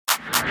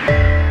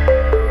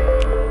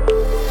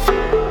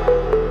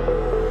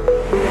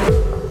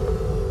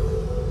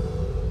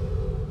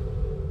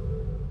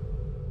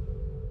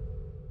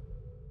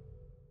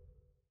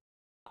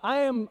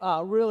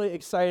am really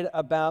excited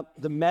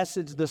about the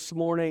message this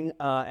morning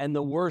and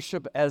the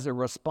worship as a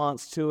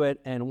response to it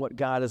and what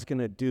God is going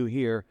to do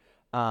here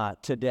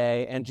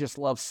today, and just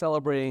love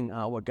celebrating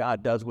what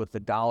God does with the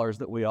dollars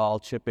that we all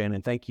chip in.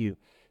 And thank you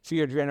for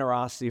your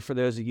generosity, for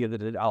those of you that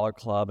did Dollar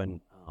Club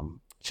and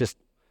just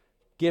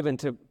given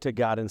to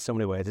God in so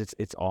many ways.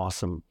 It's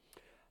awesome.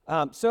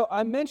 So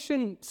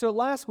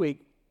last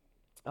week,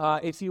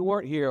 if you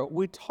weren't here,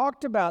 we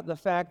talked about the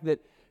fact that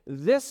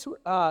this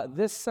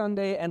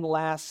Sunday and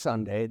last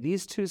Sunday,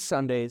 these two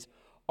Sundays,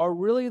 are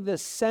really the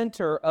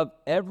center of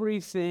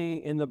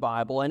everything in the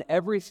Bible and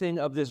everything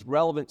of this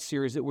relevant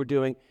series that we're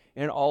doing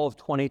in all of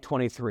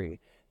 2023.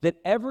 That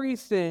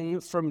everything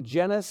from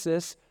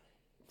Genesis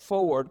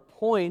forward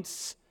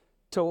points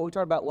to what we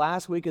talked about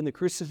last week in the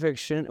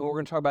crucifixion, and what we're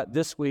going to talk about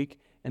this week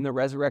in the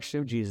resurrection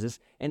of Jesus,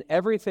 and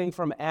everything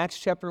from Acts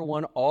chapter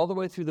 1 all the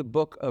way through the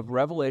book of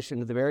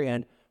Revelation at the very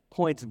end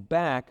points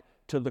back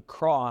to the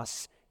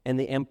cross and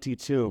the empty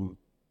tomb.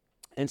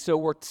 And so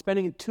we're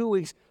spending 2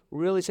 weeks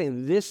really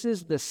saying this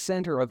is the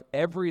center of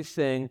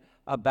everything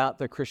about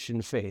the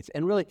Christian faith.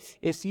 And really,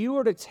 if you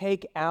were to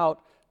take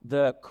out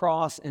the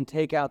cross and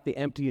take out the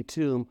empty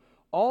tomb,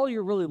 all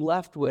you're really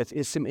left with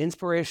is some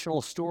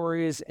inspirational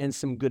stories and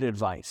some good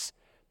advice.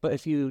 But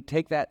if you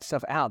take that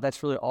stuff out,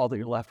 that's really all that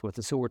you're left with.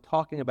 And so we're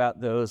talking about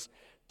those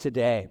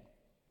today.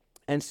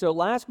 And so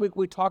last week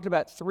we talked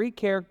about three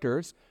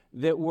characters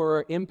that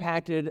were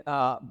impacted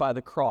by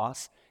the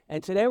cross.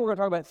 And today we're going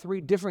to talk about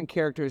three different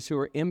characters who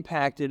were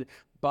impacted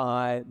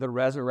by the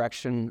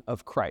resurrection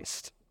of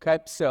Christ.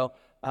 Okay, so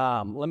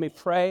let me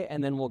pray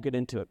and then we'll get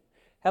into it.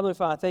 Heavenly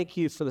Father, thank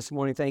you for this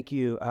morning. Thank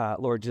you,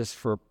 Lord, just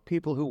for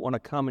people who want to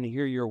come and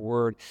hear your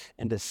word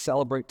and to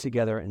celebrate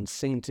together and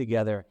sing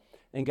together.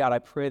 And God, I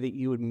pray that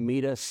you would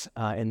meet us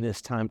in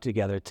this time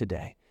together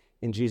today.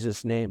 In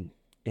Jesus' name,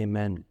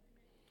 amen.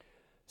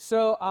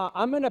 So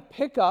I'm going to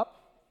pick up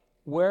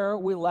where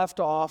we left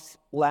off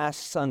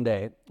last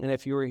Sunday. And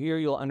if you were here,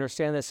 you'll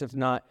understand this. If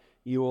not,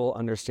 you will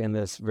understand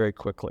this very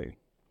quickly.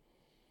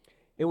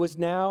 It was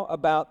now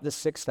about the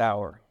 6th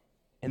hour,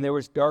 and there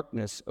was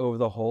darkness over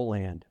the whole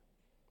land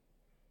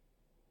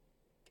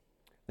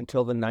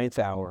until the 9th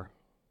hour,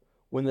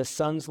 when the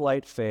sun's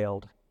light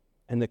failed,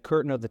 and the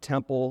curtain of the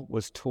temple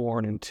was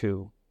torn in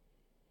two.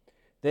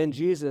 Then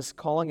Jesus,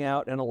 calling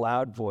out in a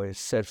loud voice,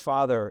 said,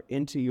 "Father,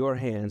 into your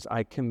hands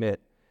I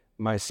commit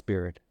my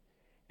spirit."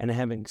 And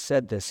having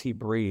said this, he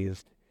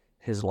breathed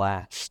his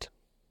last.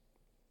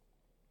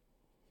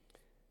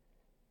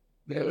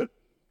 At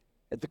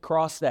the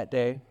cross that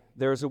day,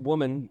 there was a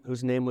woman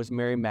whose name was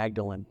Mary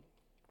Magdalene.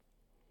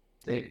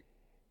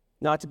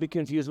 Not to be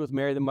confused with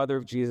Mary, the mother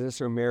of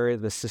Jesus, or Mary,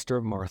 the sister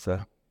of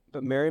Martha.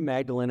 But Mary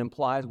Magdalene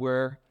implies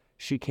where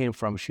she came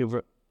from. She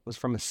was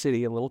from a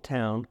city, a little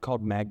town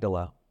called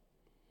Magdala.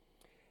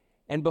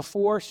 And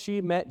before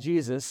she met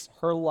Jesus,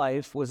 her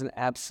life was an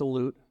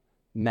absolute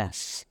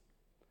mess,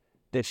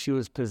 that she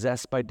was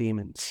possessed by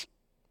demons.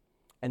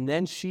 And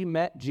then she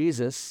met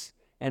Jesus,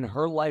 and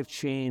her life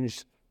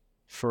changed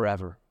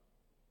forever.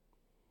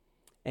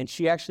 And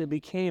she actually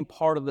became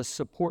part of the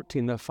support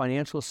team, the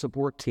financial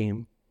support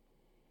team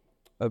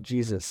of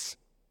Jesus.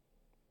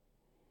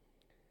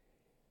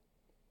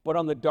 But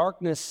on the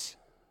darkness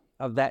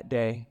of that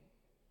day,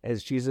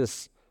 as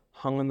Jesus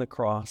hung on the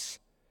cross,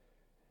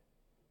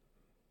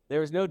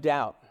 there was no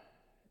doubt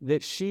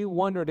that she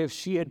wondered if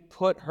she had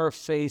put her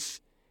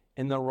faith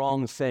in the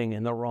wrong thing,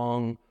 in the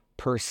wrong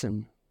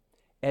person,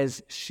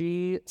 as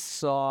she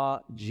saw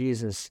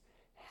Jesus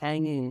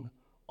hanging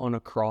on a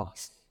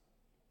cross.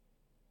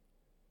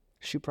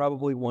 She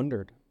probably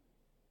wondered,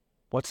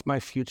 what's my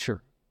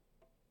future?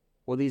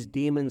 Will these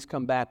demons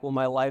come back? Will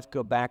my life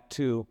go back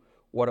to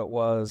what it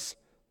was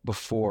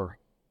before?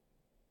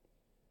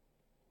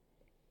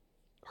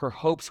 Her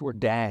hopes were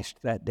dashed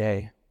that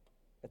day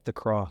at the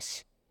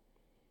cross.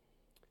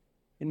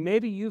 And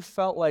maybe you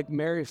felt like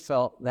Mary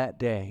felt that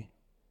day,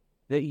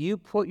 that you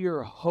put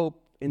your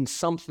hope in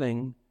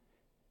something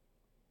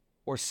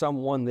or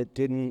someone that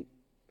didn't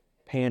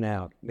pan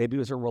out. Maybe it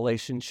was a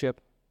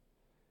relationship.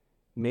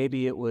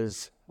 Maybe it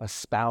was a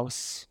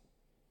spouse.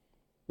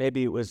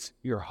 Maybe it was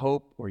your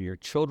hope or your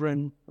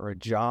children or a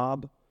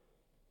job.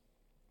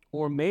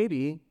 Or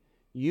maybe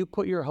you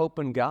put your hope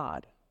in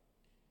God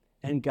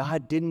and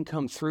God didn't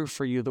come through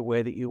for you the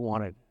way that you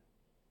wanted,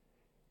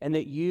 and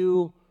that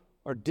you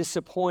are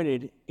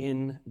disappointed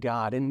in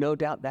God. And no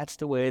doubt that's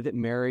the way that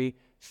Mary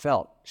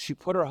felt. She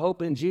put her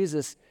hope in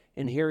Jesus,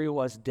 and here he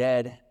was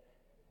dead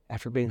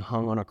after being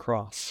hung on a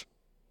cross.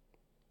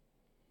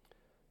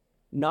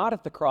 Not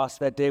at the cross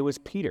that day was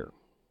Peter.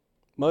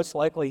 Most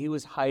likely he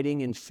was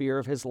hiding in fear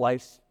of his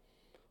life,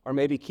 or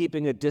maybe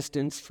keeping a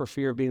distance for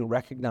fear of being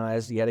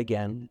recognized yet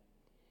again.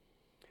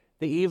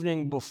 The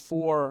evening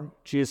before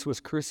Jesus was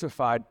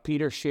crucified,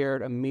 Peter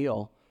shared a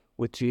meal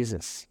with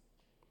Jesus.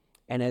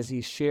 And as he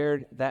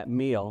shared that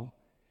meal,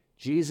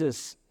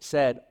 Jesus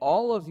said,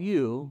 "All of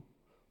you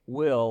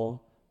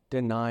will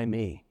deny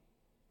me."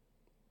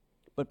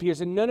 But Peter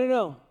said,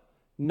 No,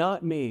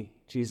 not me,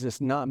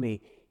 Jesus, not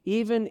me.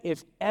 Even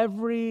if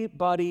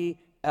everybody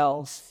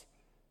else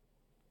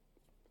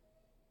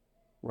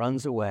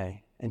runs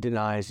away and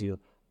denies you,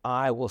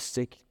 I will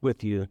stick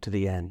with you to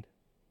the end.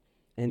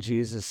 And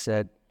Jesus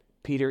said,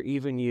 Peter,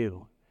 even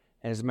you.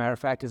 And as a matter of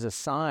fact, as a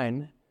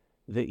sign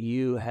that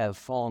you have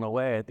fallen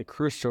away,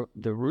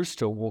 the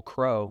rooster will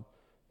crow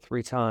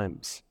 3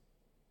 times.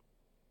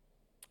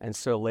 And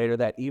so later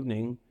that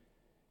evening,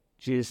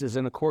 Jesus is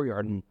in a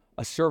courtyard, and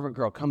a servant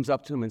girl comes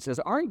up to him and says,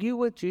 aren't you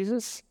with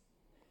Jesus?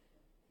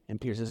 And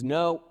Peter says,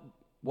 no,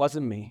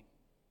 wasn't me.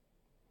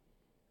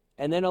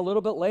 And then a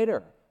little bit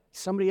later,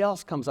 somebody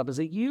else comes up and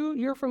says,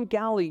 you're from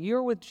Galilee,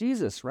 you're with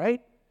Jesus, right?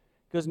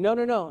 He goes,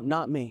 no,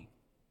 not me.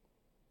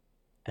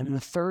 And then the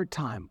third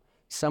time,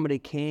 somebody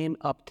came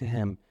up to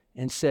him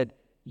and said,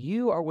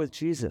 you are with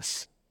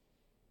Jesus.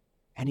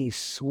 And he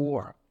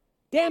swore,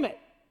 damn it,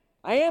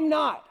 I am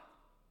not.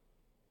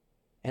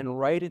 And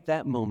right at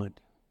that moment,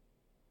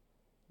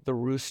 the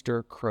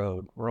rooster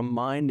crowed,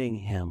 reminding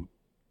him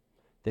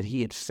that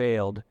he had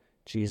failed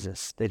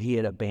Jesus, that he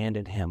had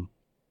abandoned him.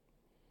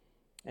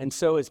 And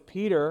so as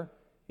Peter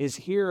is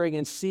hearing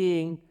and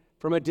seeing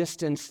from a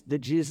distance that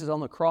Jesus is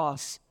on the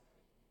cross,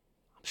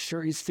 I'm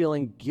sure he's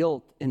feeling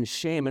guilt and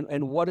shame.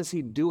 And what does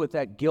he do with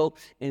that guilt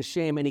and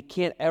shame? And he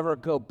can't ever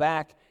go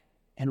back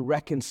and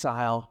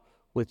reconcile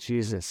with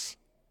Jesus.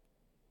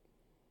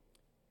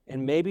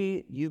 And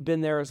maybe you've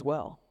been there as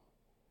well,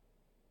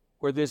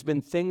 where there's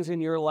been things in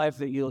your life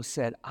that you've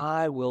said,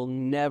 I will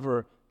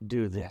never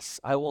do this.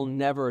 I will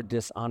never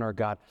dishonor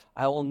God.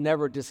 I will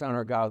never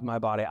dishonor God with my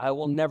body. I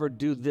will never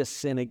do this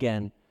sin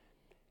again.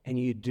 And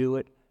you do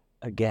it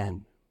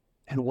again.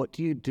 And what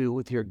do you do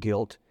with your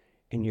guilt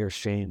and your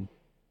shame?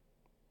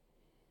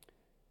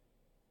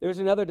 There's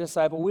another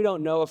disciple. We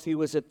don't know if he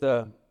was at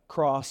the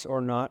cross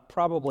or not.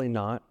 Probably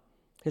not.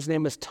 His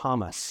name is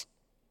Thomas.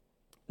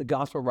 The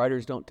gospel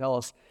writers don't tell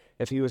us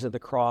if he was at the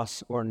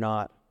cross or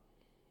not.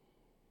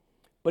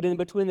 But in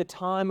between the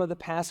time of the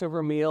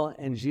Passover meal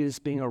and Jesus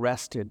being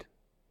arrested,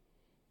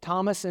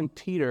 Thomas and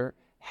Peter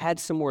had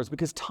some words,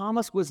 because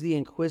Thomas was the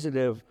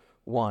inquisitive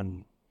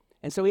one.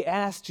 And so he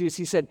asked Jesus,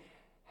 he said,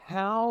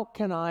 how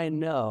can I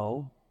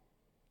know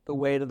the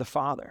way to the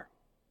Father?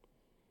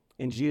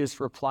 And Jesus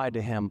replied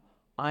to him,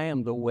 I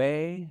am the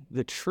way,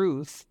 the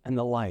truth, and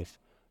the life.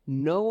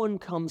 No one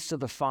comes to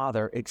the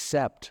Father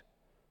except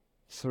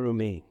through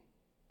me.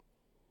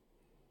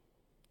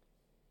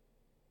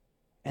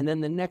 And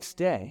then the next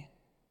day,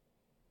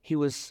 he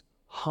was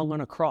hung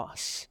on a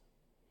cross.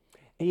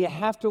 And you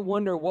have to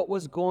wonder what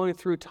was going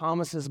through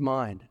Thomas's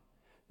mind.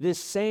 This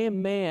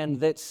same man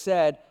that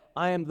said,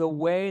 I am the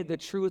way, the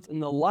truth,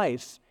 and the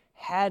life,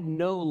 had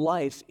no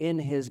life in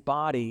his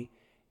body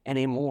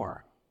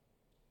anymore.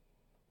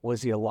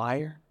 Was he a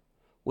liar?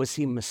 Was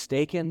he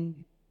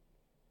mistaken?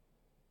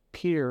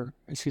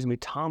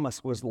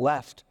 Thomas was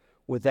left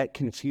with that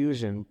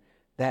confusion,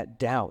 that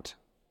doubt.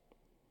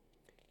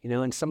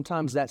 And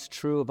sometimes that's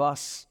true of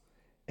us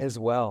as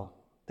well,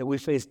 that we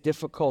face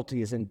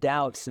difficulties and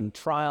doubts and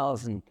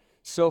trials and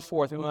so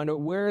forth. And we wonder,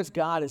 where is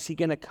God? Is he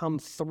going to come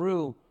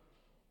through?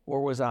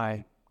 Or was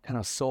I kind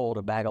of sold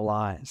a bag of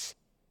lies?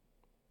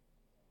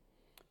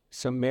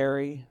 So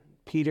Mary,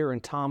 Peter,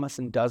 and Thomas,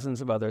 and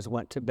dozens of others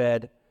went to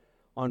bed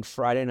on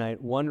Friday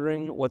night,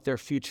 wondering what their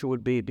future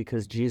would be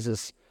because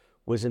Jesus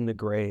was in the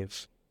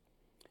grave.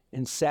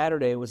 And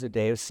Saturday was a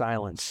day of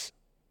silence.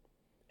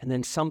 And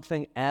then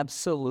something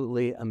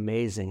absolutely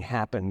amazing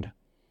happened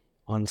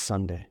on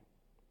Sunday.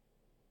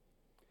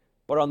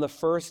 But on the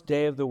first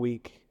day of the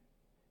week,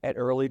 at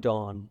early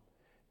dawn,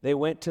 they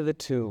went to the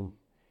tomb,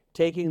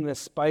 taking the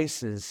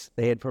spices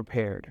they had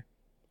prepared.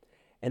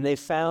 And they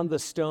found the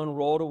stone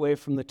rolled away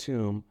from the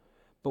tomb.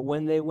 But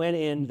when they went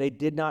in, they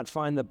did not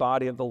find the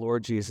body of the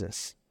Lord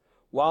Jesus.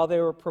 While they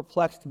were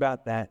perplexed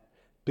about that,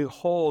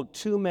 behold,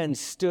 2 men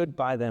stood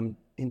by them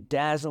in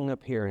dazzling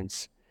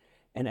appearance.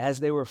 And as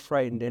they were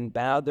frightened and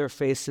bowed their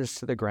faces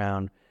to the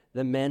ground,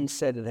 the men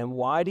said to them,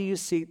 why do you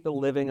seek the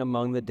living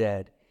among the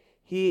dead?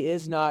 He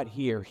is not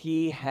here.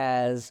 He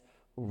has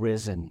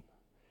risen.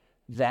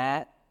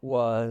 That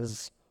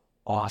was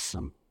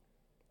awesome.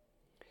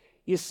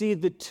 You see,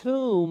 the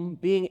tomb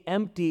being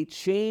empty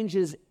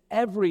changes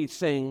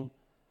everything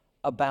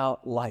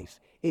about life.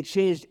 It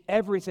changed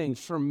everything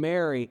for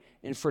Mary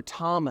and for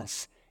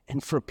Thomas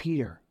and for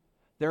Peter.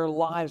 Their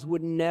lives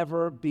would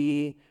never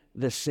be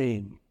the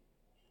same.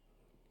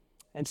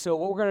 And so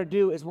what we're going to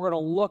do is we're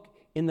going to look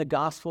in the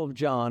Gospel of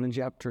John in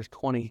chapters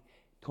 20,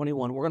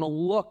 21. We're going to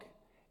look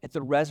at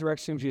the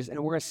resurrection of Jesus, and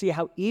we're going to see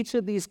how each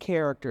of these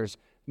characters,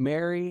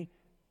 Mary,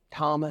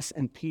 Thomas,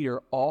 and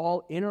Peter,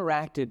 all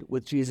interacted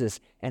with Jesus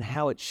and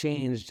how it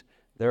changed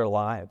their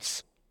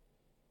lives.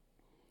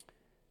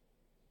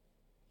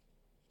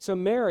 So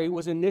Mary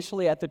was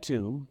initially at the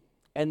tomb,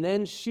 and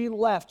then she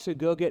left to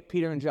go get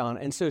Peter and John.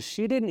 And so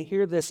she didn't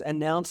hear this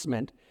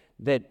announcement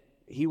that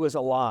he was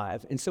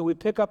alive. And so we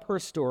pick up her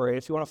story.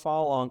 If you want to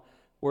follow along,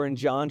 we're in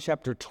John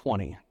chapter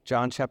 20.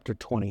 John chapter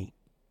 20.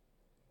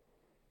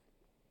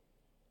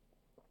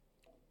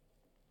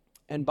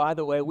 And by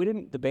the way,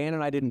 the band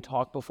and I didn't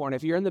talk before. And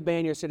if you're in the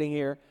band, you're sitting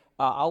here,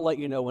 I'll let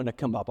you know when to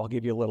come up. I'll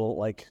give you a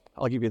little,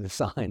 I'll give you the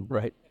sign,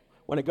 right?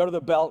 When I go to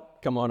the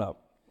belt, come on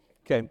up.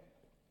 Okay.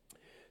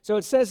 So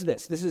it says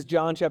this. This is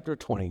John chapter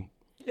 20.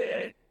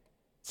 It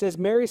says,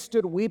 Mary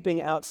stood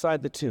weeping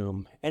outside the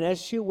tomb, and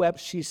as she wept,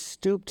 she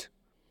stooped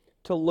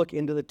to look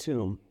into the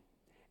tomb.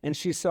 And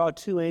she saw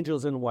two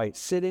angels in white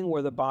sitting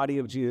where the body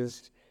of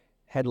Jesus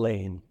had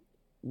lain,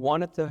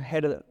 one at the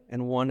head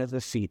and one at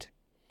the feet.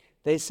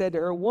 They said to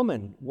her,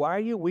 Woman, why are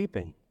you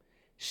weeping?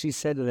 She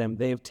said to them,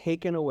 They have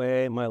taken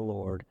away my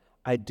Lord.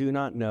 I do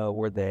not know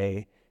where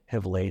they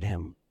have laid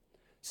him.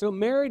 So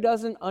Mary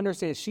doesn't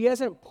understand. She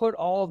hasn't put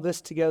all of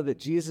this together that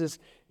Jesus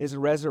is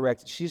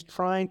resurrected. She's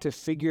trying to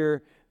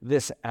figure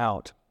this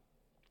out.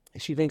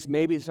 She thinks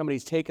maybe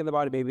somebody's taken the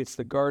body, maybe it's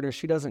the gardener.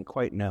 She doesn't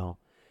quite know.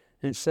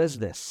 And it says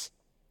this.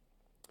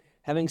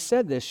 Having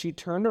said this, she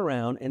turned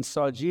around and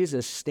saw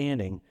Jesus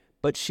standing,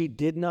 but she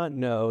did not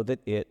know that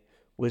it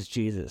was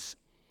Jesus.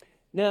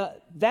 Now,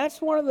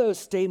 that's one of those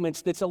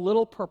statements that's a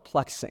little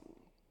perplexing.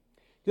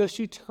 Because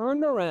she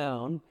turned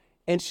around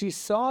and she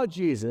saw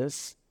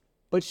Jesus,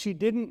 but she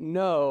didn't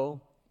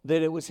know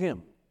that it was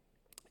him.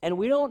 And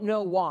we don't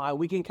know why.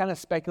 We can kind of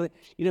speculate.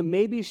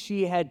 Maybe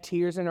she had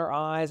tears in her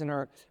eyes,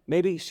 and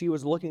maybe she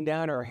was looking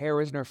down, her hair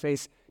was in her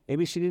face.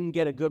 Maybe she didn't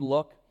get a good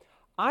look.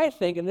 I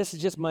think, and this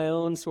is just my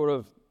own sort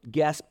of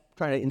guess,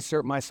 trying to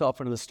insert myself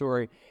into the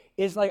story,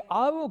 is like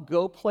I will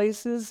go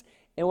places,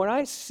 and when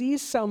I see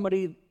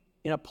somebody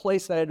in a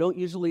place that I don't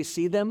usually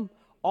see them,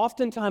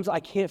 oftentimes I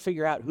can't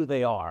figure out who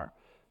they are,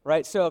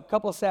 right? So a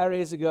couple of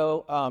Saturdays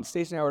ago,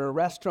 Stacey and I were at a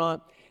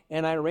restaurant,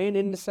 and I ran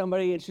into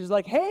somebody, and she's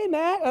like, Hey,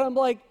 Matt. And I'm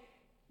like,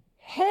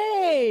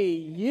 Hey,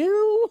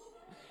 you?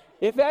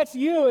 If that's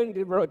you,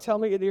 and tell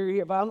me you're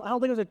here. But I don't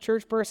think it was a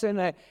church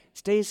person.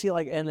 Stacey,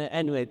 anyway,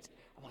 I'm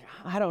like,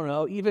 I don't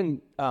know.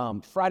 Even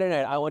Friday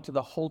night, I went to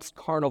the Holtz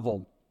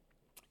Carnival,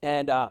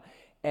 and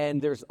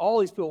there's all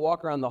these people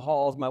walk around the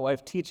halls. My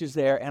wife teaches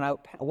there, and I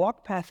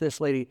walked past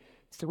this lady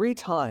 3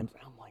 times,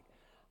 and I'm like,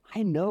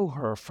 I know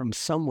her from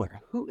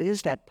somewhere. Who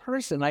is that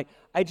person?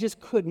 I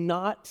just could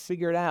not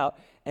figure it out.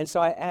 And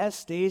so I asked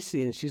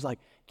Stacey, and she's like,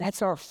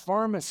 That's our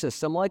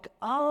pharmacist. I'm like,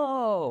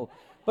 Oh,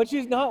 but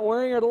she's not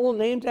wearing her little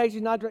name tag.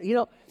 She's not,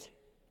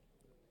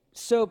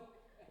 So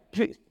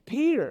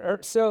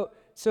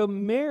So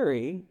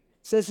Mary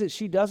says that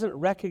she doesn't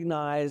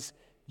recognize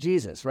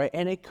Jesus, right?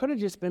 And it could have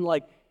just been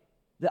like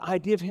the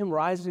idea of him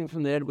rising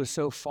from the dead was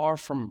so far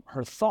from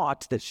her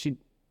thoughts that she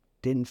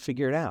didn't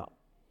figure it out.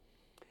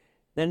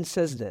 Then it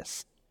says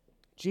this.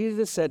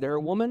 Jesus said to her,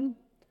 Woman,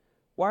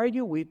 why are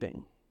you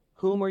weeping?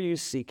 Whom are you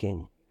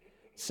seeking?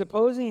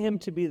 Supposing him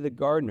to be the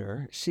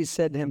gardener, she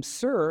said to him,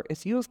 Sir,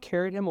 if you have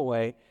carried him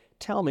away,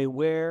 tell me,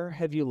 where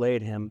have you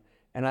laid him,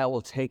 and I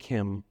will take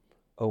him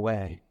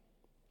away.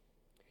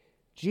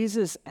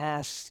 Jesus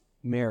asked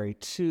Mary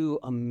 2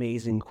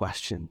 amazing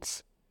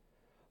questions.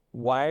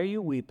 Why are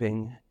you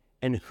weeping,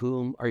 and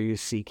whom are you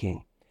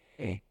seeking?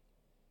 Hey,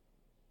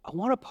 I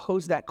want to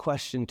pose that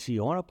question to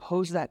you. I want to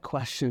pose that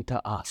question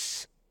to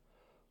us.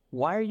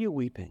 Why are you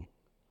weeping?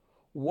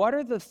 What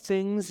are the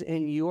things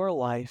in your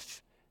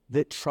life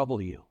that trouble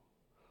you?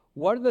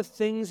 What are the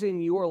things in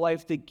your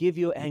life that give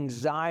you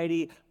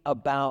anxiety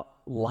about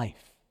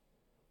life?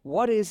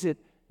 What is it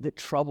that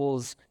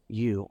troubles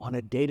you on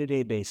a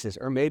day-to-day basis,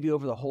 or maybe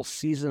over the whole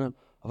season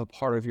of a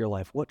part of your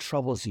life? What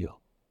troubles you?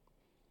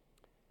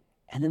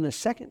 And then the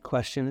second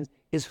question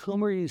is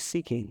whom are you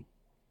seeking?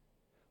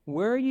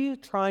 Where are you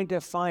trying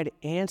to find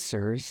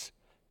answers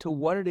to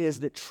what it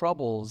is that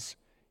troubles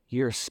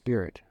your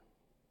spirit?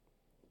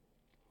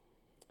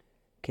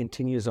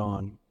 Continues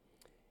on.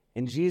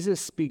 And Jesus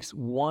speaks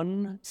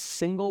one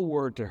single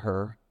word to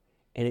her,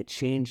 and it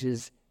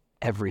changes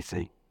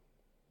everything.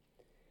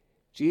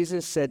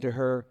 Jesus said to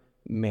her,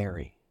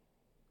 Mary.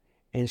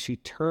 And she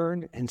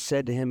turned and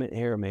said to him in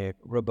Aramaic,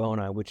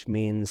 Rabboni, which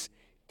means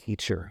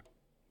teacher.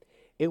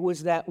 It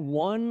was that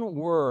one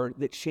word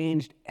that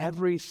changed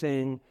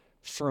everything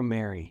for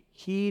Mary.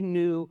 He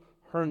knew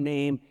her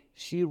name.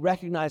 She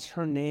recognized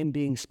her name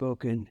being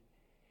spoken,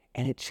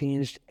 and it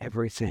changed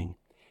everything.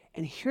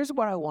 And here's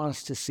what I want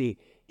us to see,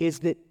 is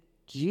that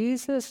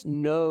Jesus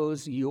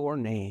knows your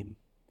name,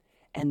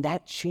 and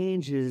that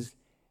changes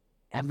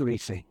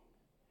everything.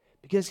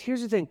 Because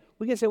here's the thing,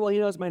 we can say, well, he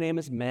knows my name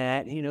is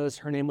Matt, he knows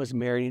her name was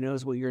Mary, he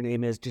knows what your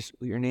name is, just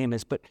what your name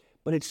is, but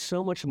it's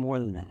so much more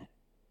than that.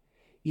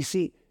 You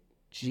see,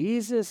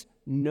 Jesus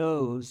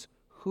knows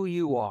who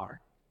you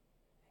are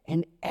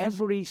and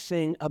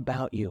everything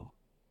about you.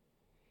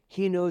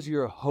 He knows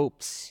your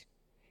hopes.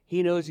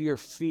 He knows your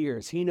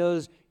fears. He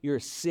knows your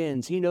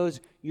sins. He knows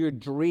your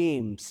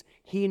dreams.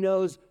 He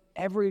knows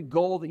every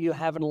goal that you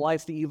have in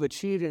life that you've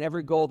achieved, and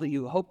every goal that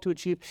you hope to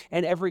achieve,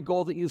 and every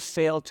goal that you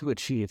failed to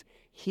achieve.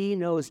 He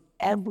knows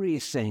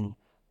everything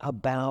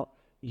about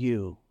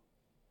you.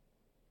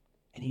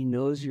 And he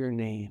knows your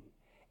name.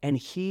 And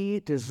he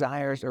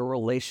desires a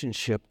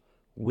relationship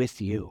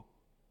with you.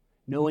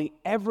 Knowing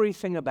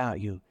everything about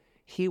you,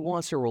 he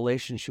wants a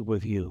relationship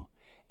with you.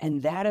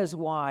 And that is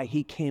why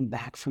he came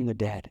back from the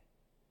dead.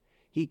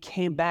 He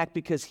came back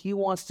because he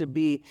wants to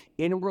be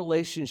in a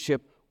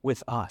relationship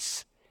with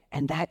us.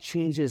 And that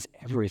changes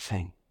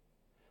everything.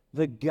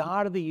 The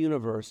God of the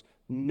universe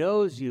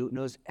knows you,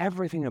 knows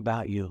everything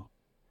about you,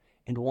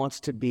 and wants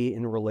to be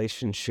in a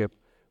relationship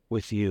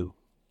with you.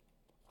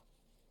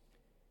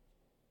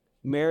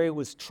 Mary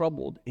was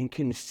troubled and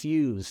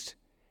confused,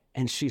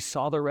 and she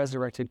saw the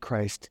resurrected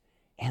Christ,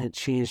 and it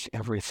changed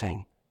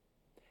everything.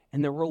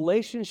 And the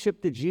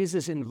relationship that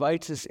Jesus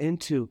invites us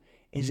into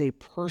is a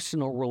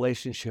personal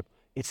relationship.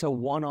 It's a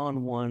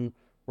one-on-one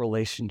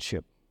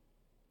relationship.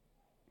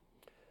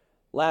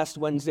 Last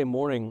Wednesday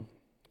morning,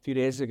 a few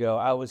days ago,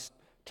 I was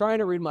trying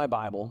to read my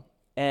Bible,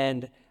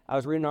 and I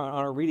was reading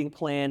on a reading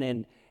plan,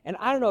 and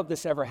I don't know if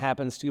this ever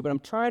happens to you, but I'm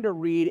trying to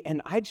read,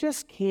 and I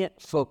just can't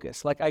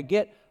focus. Like, I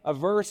get a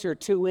verse or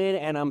two in,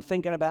 and I'm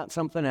thinking about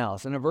something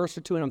else, and a verse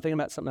or two in, I'm thinking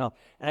about something else,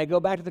 and I go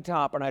back to the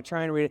top, and I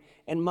try and read it,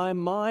 and my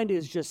mind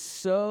is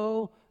just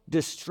so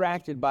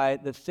distracted by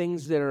the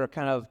things that are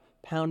kind of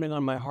pounding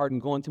on my heart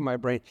and going through my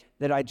brain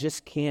that I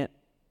can't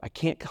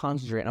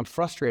concentrate, and I'm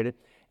frustrated.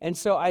 And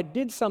so I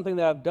did something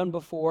that I've done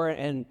before,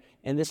 and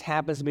this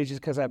happens to me just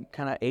because I'm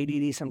kind of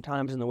ADD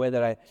sometimes in the way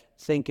that I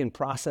think and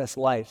process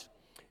life.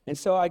 And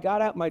so I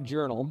got out my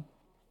journal,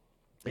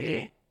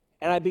 and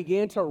I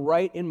began to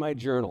write in my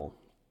journal.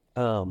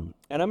 And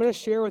I'm going to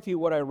share with you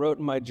what I wrote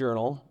in my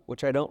journal,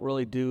 which I don't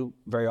really do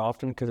very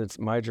often because it's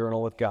my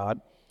journal with God.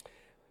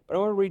 But I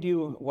want to read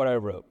you what I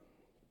wrote.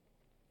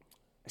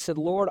 I said,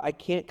 Lord, I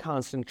can't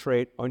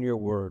concentrate on your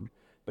word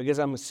because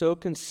I'm so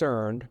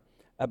concerned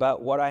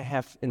about what I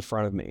have in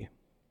front of me.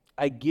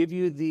 I give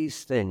you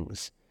these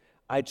things.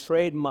 I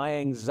trade my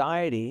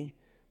anxiety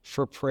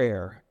for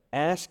prayer,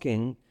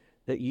 asking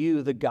that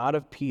you, the God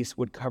of peace,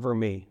 would cover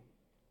me.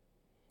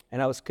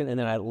 And then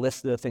I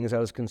listed the things I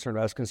was concerned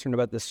about. I was concerned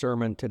about the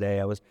sermon today.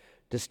 I was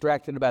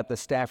distracted about the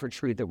staff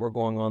retreat that we're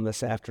going on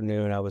this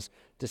afternoon. I was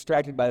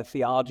distracted by the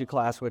theology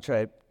class, which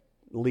I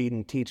lead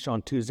and teach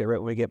on Tuesday, right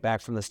when we get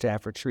back from the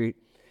staff retreat.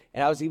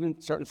 And I was even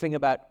starting to think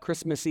about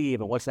Christmas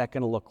Eve and what's that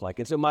going to look like.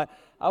 And so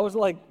I was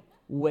like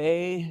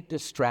way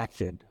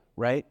distracted,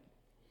 right?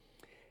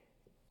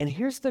 And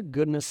here's the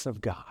goodness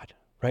of God,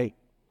 right?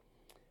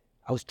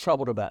 I was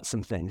troubled about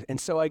some things.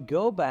 And so I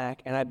go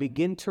back and I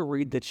begin to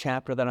read the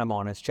chapter that I'm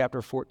on. It's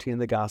chapter 14 of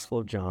the Gospel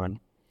of John.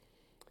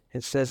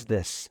 It says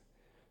this,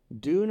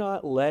 do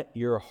not let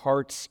your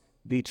hearts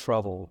be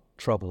troubled.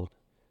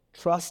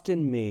 Trust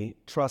in me,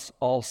 trust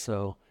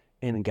also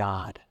in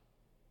God.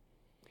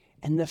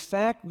 And the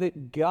fact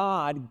that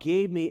God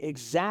gave me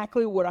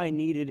exactly what I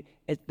needed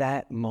at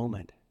that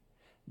moment.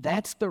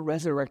 That's the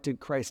resurrected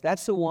Christ.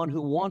 That's the one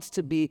who wants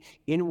to be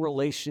in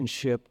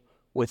relationship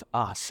with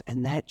us.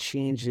 And that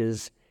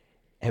changes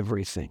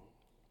everything.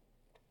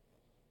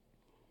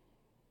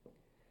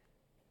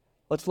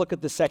 Let's look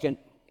at the second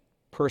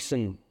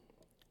person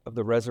of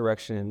the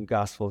resurrection in the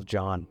Gospel of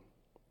John.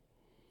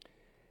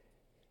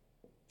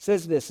 It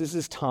says this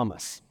is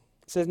Thomas.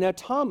 It says, now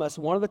Thomas,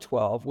 one of the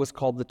 12, was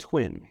called the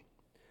twin,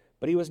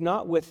 but he was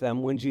not with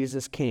them when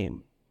Jesus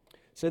came.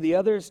 So the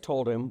others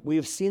told him, we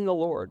have seen the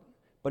Lord.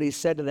 But he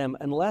said to them,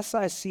 unless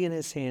I see in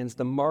his hands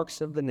the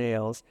marks of the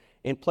nails,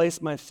 and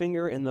place my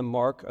finger in the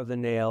mark of the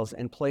nails,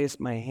 and place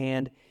my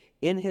hand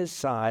in his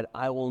side,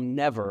 I will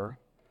never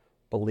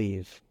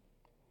believe.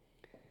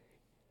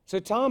 So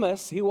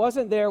Thomas, he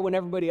wasn't there when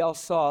everybody else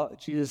saw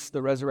Jesus,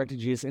 the resurrected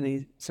Jesus,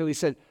 and so he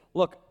said,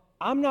 look,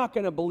 I'm not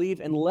going to believe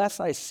unless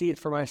I see it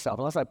for myself,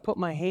 unless I put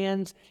my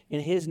hands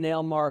in his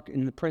nail mark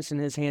and the prints in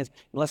his hands,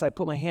 unless I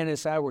put my hand in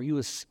his side where he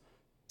was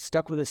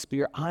stuck with a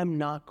spear, I'm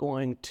not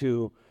going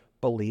to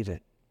believe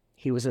it.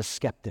 He was a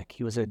skeptic.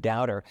 He was a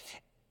doubter.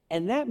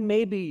 And that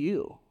may be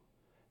you.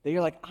 That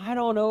you're like, I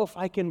don't know if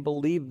I can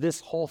believe this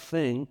whole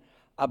thing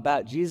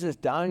about Jesus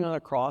dying on a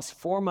cross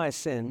for my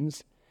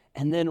sins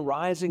and then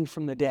rising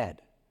from the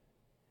dead.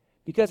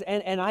 Because,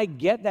 and I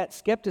get that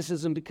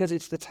skepticism because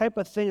it's the type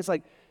of thing, it's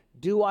like,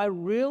 do I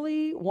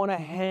really want to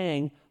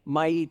hang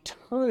my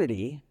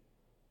eternity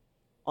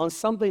on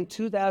something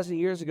 2,000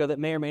 years ago that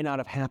may or may not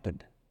have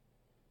happened?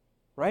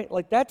 Right?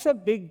 Like, that's a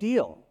big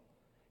deal.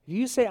 If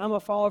you say, I'm a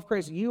follower of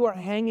Christ, you are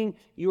hanging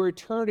your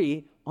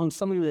eternity on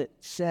something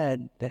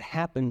that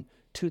happened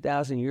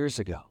 2,000 years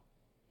ago.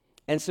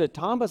 And so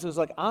Thomas was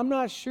like, I'm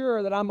not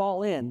sure that I'm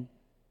all in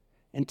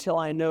until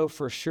I know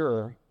for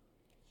sure.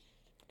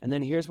 And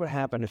then here's what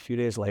happened a few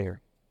days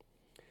later.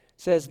 It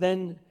says,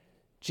 then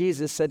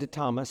Jesus said to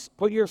Thomas,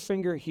 put your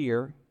finger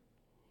here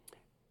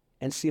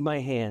and see my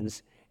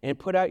hands, and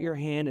put out your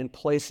hand and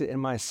place it in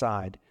my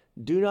side.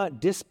 Do not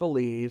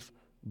disbelieve,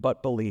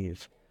 but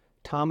believe.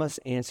 Thomas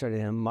answered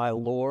him, my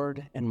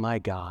Lord and my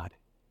God.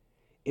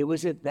 It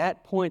was at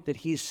that point that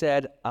he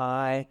said,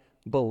 I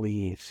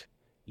believe.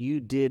 You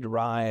did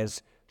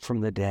rise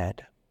from the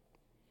dead.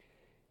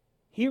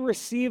 He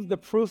received the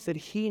proof that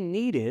he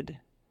needed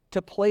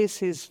to place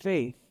his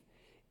faith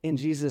in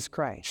Jesus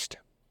Christ.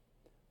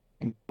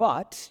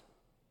 But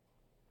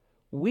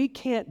we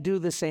can't do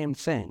the same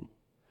thing.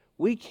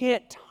 We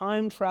can't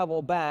time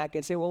travel back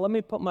and say, well, let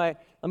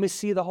me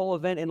see the whole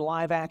event in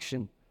live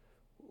action.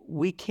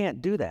 We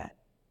can't do that.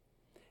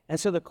 And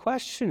so the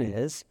question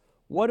is,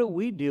 what do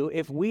we do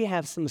if we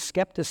have some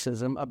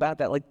skepticism about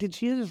that? Like, did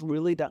Jesus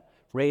really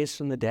raise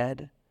from the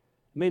dead?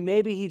 I mean,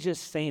 maybe he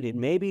just fainted.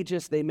 Maybe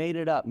just they made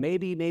it up.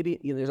 Maybe,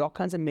 there's all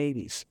kinds of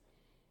maybes.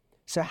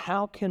 So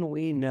how can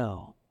we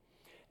know?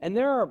 And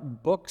there are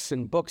books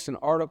and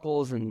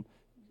articles and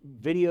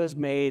videos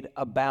made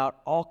about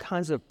all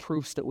kinds of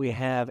proofs that we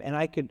have, and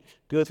I could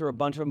go through a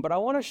bunch of them, but I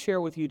want to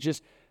share with you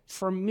just,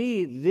 for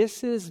me,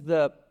 this is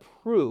the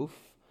proof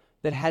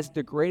that has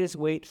the greatest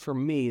weight for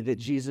me that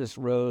Jesus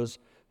rose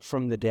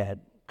from the dead,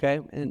 okay?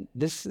 And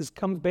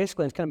comes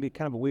basically, it's going to be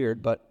kind of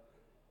weird, but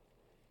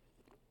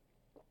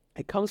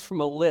it comes from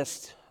a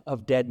list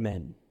of dead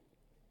men.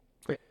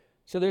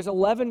 So there's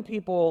 11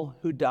 people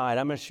who died.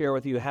 I'm going to share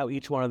with you how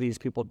each one of these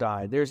people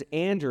died. There's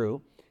Andrew,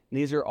 and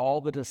these are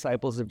all the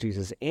disciples of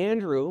Jesus.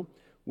 Andrew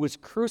was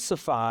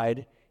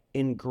crucified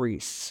in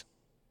Greece.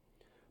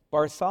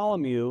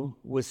 Bartholomew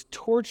was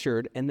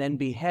tortured and then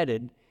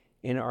beheaded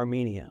in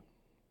Armenia.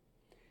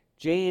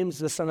 James,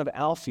 the son of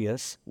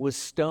Alphaeus, was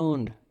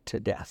stoned to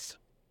death.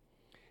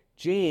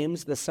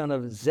 James, the son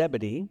of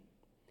Zebedee,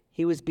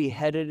 he was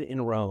beheaded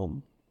in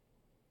Rome.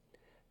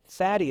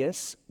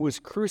 Thaddeus was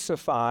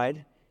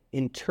crucified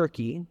in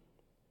Turkey.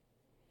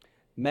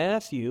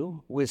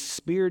 Matthew was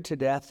speared to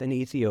death in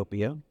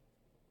Ethiopia.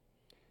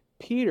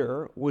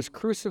 Peter was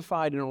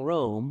crucified in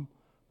Rome,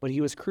 but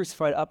he was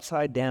crucified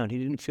upside down. He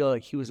didn't feel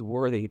like he was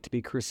worthy to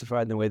be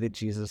crucified in the way that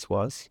Jesus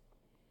was.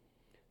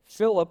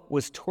 Philip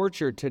was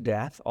tortured to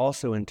death,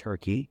 also in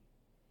Turkey.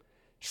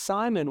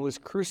 Simon was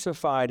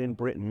crucified in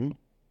Britain.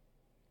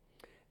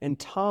 And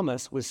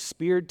Thomas was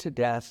speared to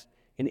death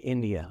in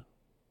India.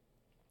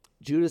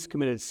 Judas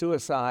committed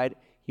suicide.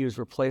 He was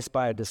replaced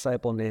by a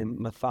disciple named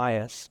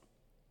Matthias,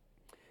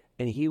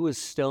 and he was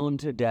stoned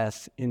to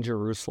death in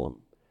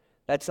Jerusalem.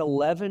 That's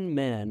 11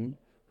 men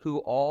who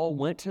all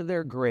went to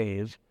their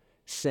grave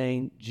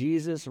saying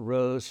Jesus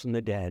rose from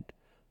the dead.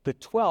 The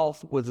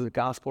 12th was the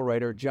gospel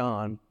writer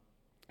John,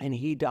 and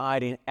he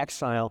died in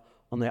exile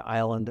on the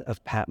island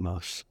of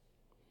Patmos.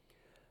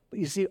 But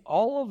you see,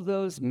 all of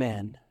those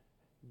men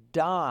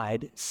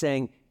died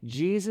saying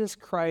Jesus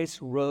Christ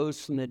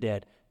rose from the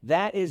dead.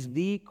 That is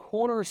the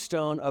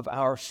cornerstone of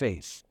our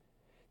faith,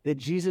 that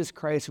Jesus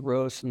Christ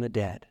rose from the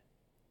dead.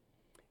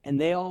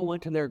 And they all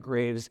went to their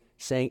graves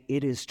saying,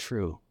 it is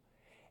true.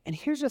 And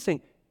here's the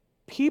thing.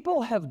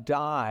 People have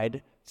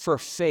died for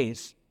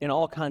faith in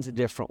all kinds of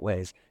different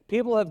ways.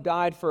 People have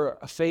died for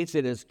a faith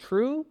that is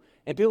true,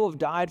 and people have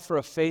died for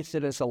a faith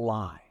that is a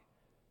lie.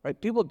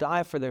 Right? People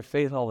die for their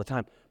faith all the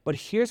time. But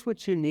here's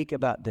what's unique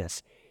about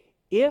this.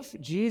 If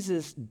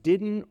Jesus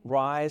didn't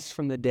rise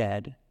from the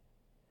dead,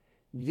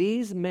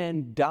 these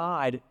men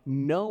died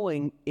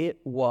knowing it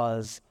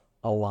was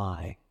a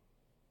lie,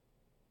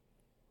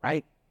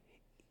 right?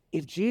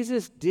 If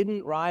Jesus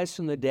didn't rise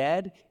from the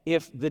dead,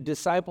 if the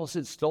disciples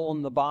had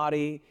stolen the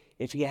body,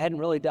 if he hadn't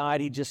really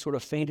died, he just sort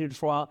of fainted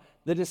for a while,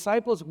 the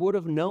disciples would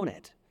have known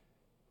it,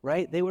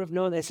 right? They would have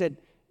known. They said,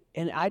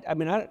 and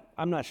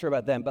I'm not sure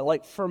about them, but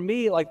like for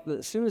me, like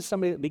as soon as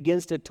somebody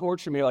begins to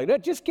torture me,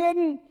 like, just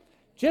kidding.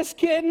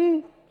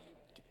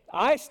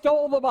 I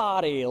stole the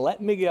body,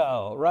 let me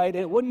go, right?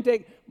 It wouldn't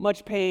take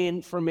much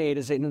pain for me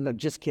to say, no,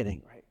 just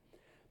kidding, right?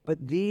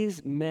 But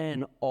these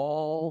men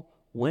all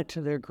went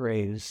to their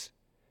graves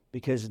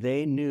because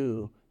they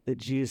knew that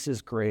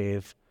Jesus'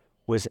 grave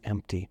was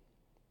empty.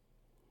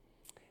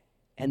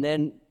 And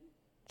then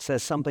it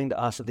says something to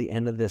us at the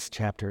end of this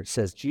chapter. It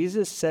says,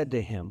 Jesus said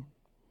to him,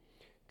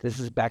 this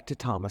is back to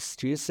Thomas,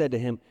 Jesus said to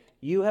him,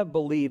 you have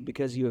believed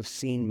because you have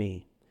seen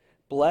me.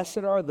 Blessed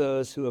are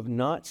those who have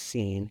not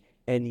seen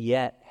and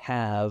yet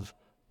have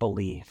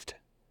believed.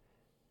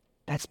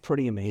 That's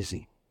pretty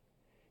amazing.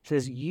 It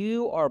says,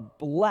 you are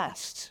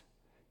blessed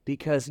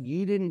because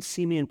you didn't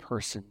see me in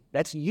person.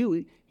 That's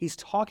you. He's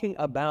talking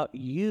about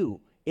you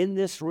in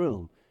this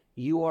room.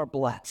 You are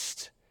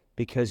blessed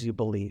because you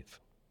believe.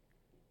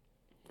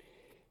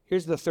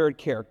 Here's the third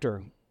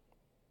character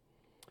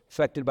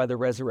affected by the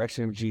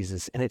resurrection of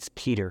Jesus, and it's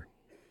Peter.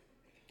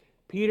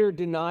 Peter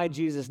denied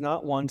Jesus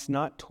not once,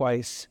 not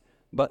twice,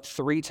 but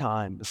 3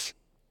 times.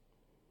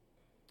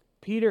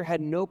 Peter had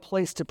no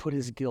place to put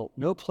his guilt,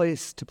 no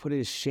place to put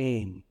his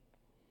shame,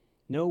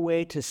 no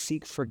way to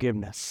seek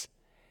forgiveness.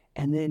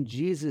 And then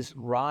Jesus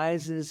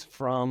rises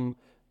from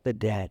the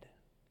dead.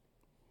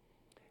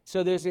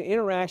 So there's an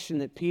interaction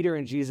that Peter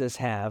and Jesus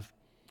have.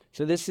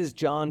 So this is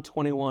John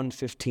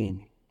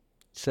 21:15. It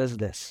says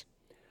this.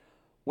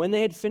 When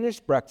they had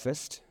finished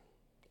breakfast,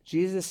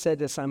 Jesus said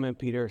to Simon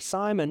Peter,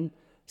 Simon,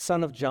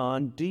 son of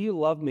John, do you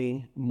love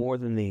me more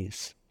than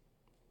these?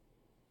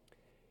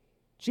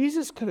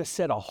 Jesus could have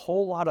said a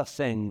whole lot of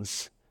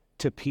things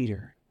to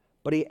Peter,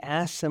 but he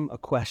asks him a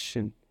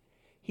question.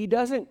 He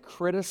doesn't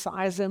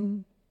criticize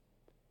him.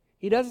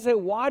 He doesn't say,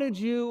 why did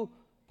you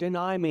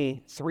deny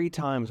me 3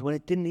 times when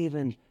it didn't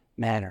even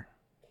matter?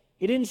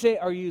 He didn't say,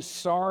 are you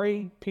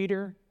sorry,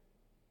 Peter?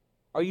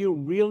 Are you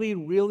really,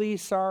 really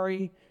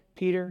sorry,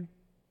 Peter?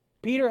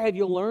 Peter, have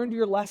you learned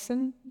your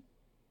lesson?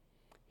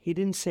 He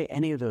didn't say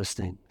any of those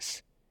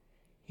things.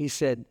 He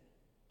said,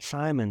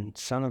 Simon,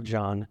 son of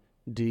John,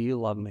 do you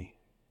love me?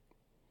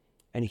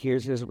 And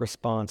here's his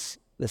response,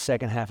 the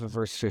second half of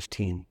verse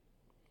 15.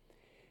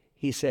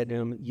 He said to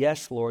him,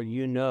 "Yes, Lord,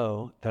 you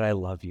know that I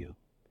love you."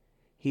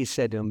 He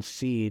said to him,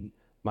 "Feed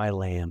my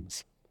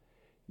lambs."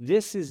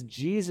 This is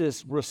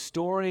Jesus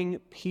restoring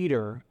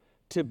Peter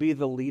to be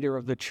the leader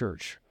of the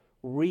church,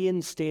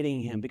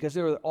 reinstating him, because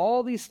there were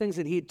all these things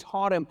that he had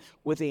taught him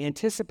with the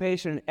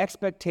anticipation and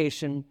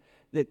expectation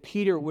that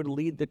Peter would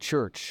lead the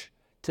church,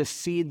 to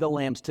feed the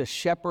lambs, to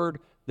shepherd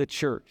the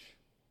church.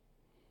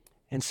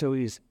 And so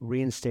he's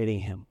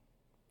reinstating him.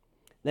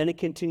 Then it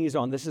continues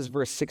on. This is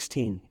verse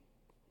 16.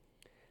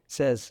 It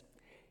says,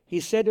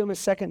 he said to him a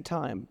second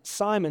time,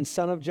 "Simon,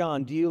 son of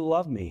John, do you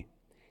love me?"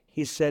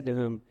 He said to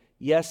him,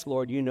 "Yes,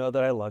 Lord, you know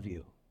that I love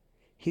you."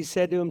 He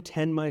said to him,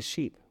 "Tend my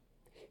sheep."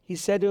 He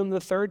said to him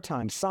the third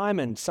time,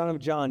 "Simon, son of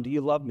John, do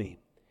you love me?"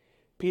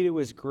 Peter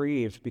was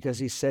grieved because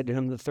he said to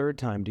him the third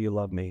time, "Do you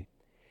love me?"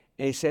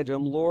 And he said to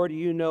him, "Lord,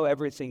 you know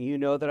everything. You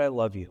know that I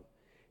love you."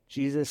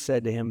 Jesus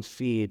said to him,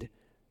 "Feed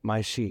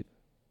my sheep."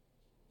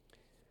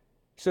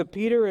 So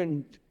Peter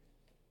and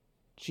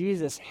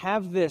Jesus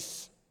have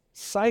this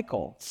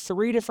cycle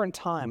 3 different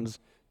times.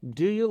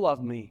 Do you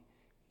love me?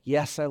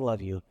 Yes, I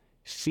love you.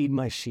 Feed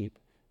my sheep.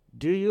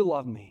 Do you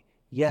love me?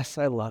 Yes,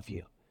 I love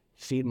you.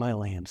 Feed my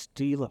lambs.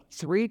 Do you love?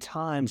 3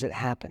 times it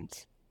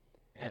happens.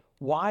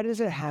 Why does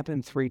it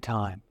happen 3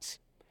 times?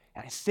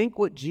 And I think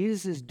what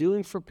Jesus is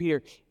doing for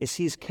Peter is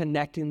he's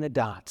connecting the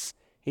dots.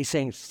 He's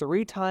saying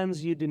 3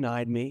 times you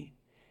denied me,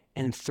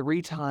 and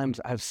 3 times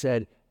I've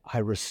said, I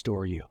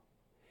restore you.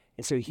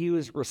 And so he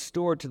was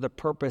restored to the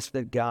purpose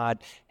that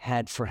God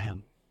had for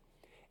him.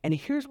 And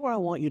here's what I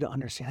want you to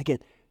understand. Again,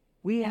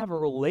 we have a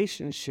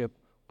relationship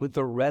with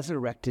the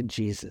resurrected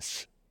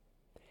Jesus.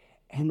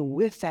 And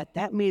with that,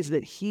 that means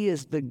that he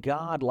is the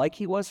God, like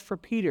he was for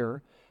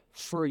Peter,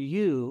 for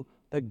you,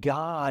 the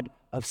God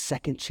of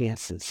second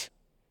chances,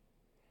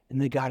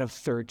 and the God of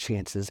third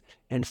chances,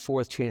 and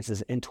fourth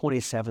chances, and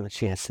 27th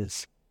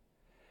chances.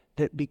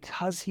 That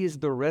because he is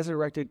the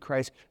resurrected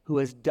Christ who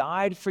has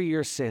died for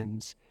your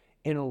sins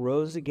and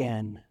rose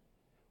again,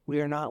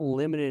 we are not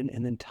limited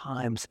in the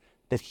times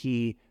that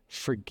he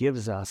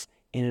forgives us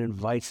and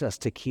invites us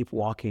to keep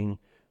walking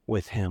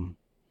with him.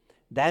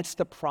 That's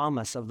the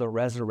promise of the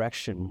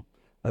resurrection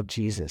of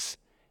Jesus.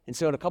 And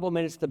so in a couple of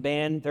minutes, the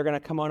band, they're going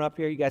to come on up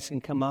here. You guys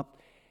can come up.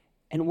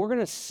 And we're going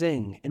to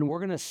sing, and we're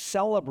going to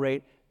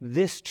celebrate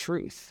this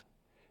truth,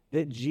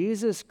 that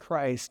Jesus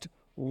Christ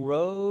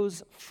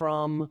rose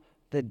from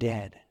the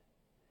dead.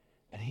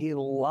 And he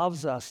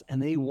loves us,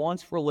 and he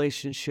wants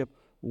relationship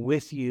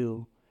with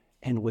you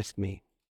and with me.